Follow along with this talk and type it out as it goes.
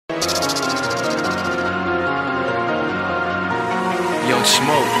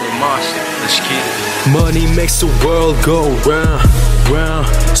Let's get it. Money makes the world go round, round.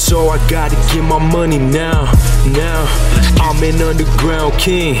 So I gotta get my money now, now. I'm an underground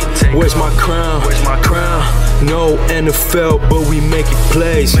king. Where's my crown? No NFL, but we making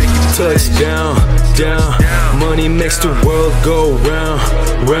plays. Touchdown, down. Money makes the world go round,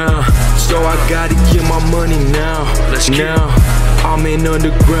 round. So I gotta get my money now, now. I'm an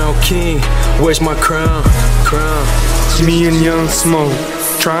underground king. Where's my crown? Me and Young Smoke,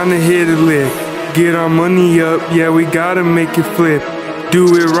 trying to hit a lick. Get our money up, yeah, we gotta make it flip.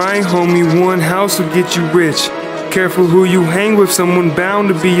 Do it right, homie, one house will get you rich. Careful who you hang with, someone bound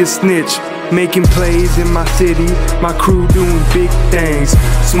to be a snitch. Making plays in my city, my crew doing big things.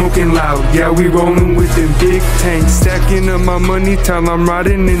 Smoking loud, yeah, we rolling with them big tanks. Stacking up my money till I'm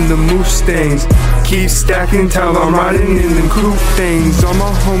riding in the Mustangs. Keep stacking till I'm riding in them coupe things. All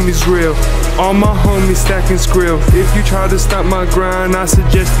my homies real, all my homies stacking skrill. If you try to stop my grind, I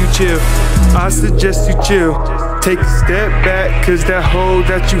suggest you chill. Take a step back, cause that hoe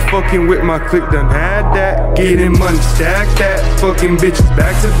that you fucking with my clique done had that. Getting money, stack that, fucking bitches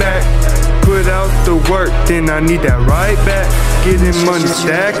back to back. Put out the work, then I need that right back. Getting money,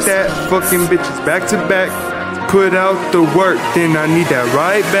 stack that, fucking bitches back to back. Put out the work, then I need that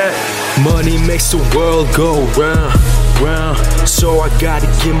right back. Money makes the world go round, round. So I gotta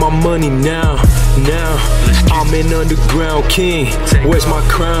get my money now, now. I'm an underground king. Where's my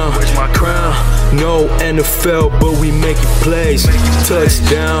crown? No NFL, but we making plays.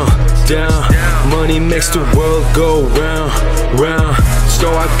 Touchdown, down. Money makes the world go round, round.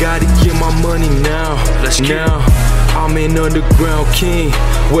 So I gotta get my money now, now. I'm an underground king.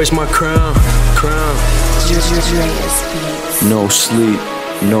 Where's my crown? No sleep,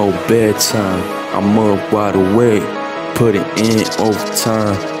 no bedtime. I'm up wide awake, putting in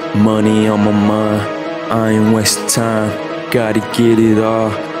overtime. Money on my mind, I ain't wasting time. Gotta get it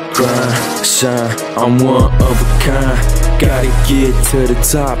all, grind, shine. I'm one of a kind. Gotta get to the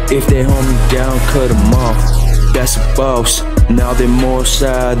top. If they hold me down, cut them off. That's a boss. Now they're more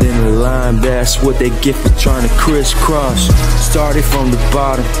side than the line. That's what they get for trying to crisscross. Started from the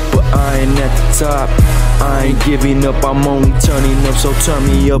bottom, but I ain't at the top. I ain't giving up, I'm only turning up, so turn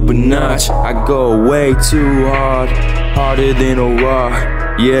me up a notch. I go way too hard, harder than a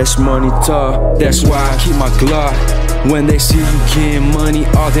rock. Yes, money talk, that's why I keep my Glock. When they see you getting money,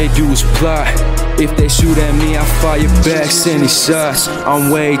 all they do is plot. If they shoot at me, I fire back, sending shots.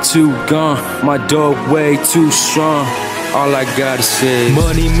 I'm way too gone, my dog way too strong. All I gotta say,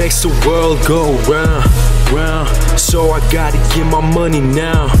 money makes the world go round, round. So I gotta get my money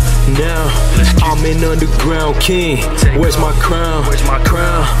now, now. I'm an underground king. Where's my crown?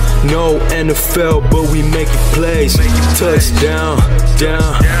 No NFL, but we making plays. Touchdown,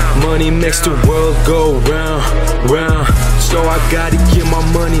 down. Money makes the world go round, round. So I gotta get my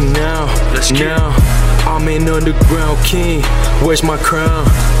money now, now. I'm an underground king. Where's my crown?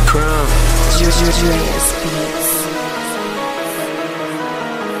 Dreas.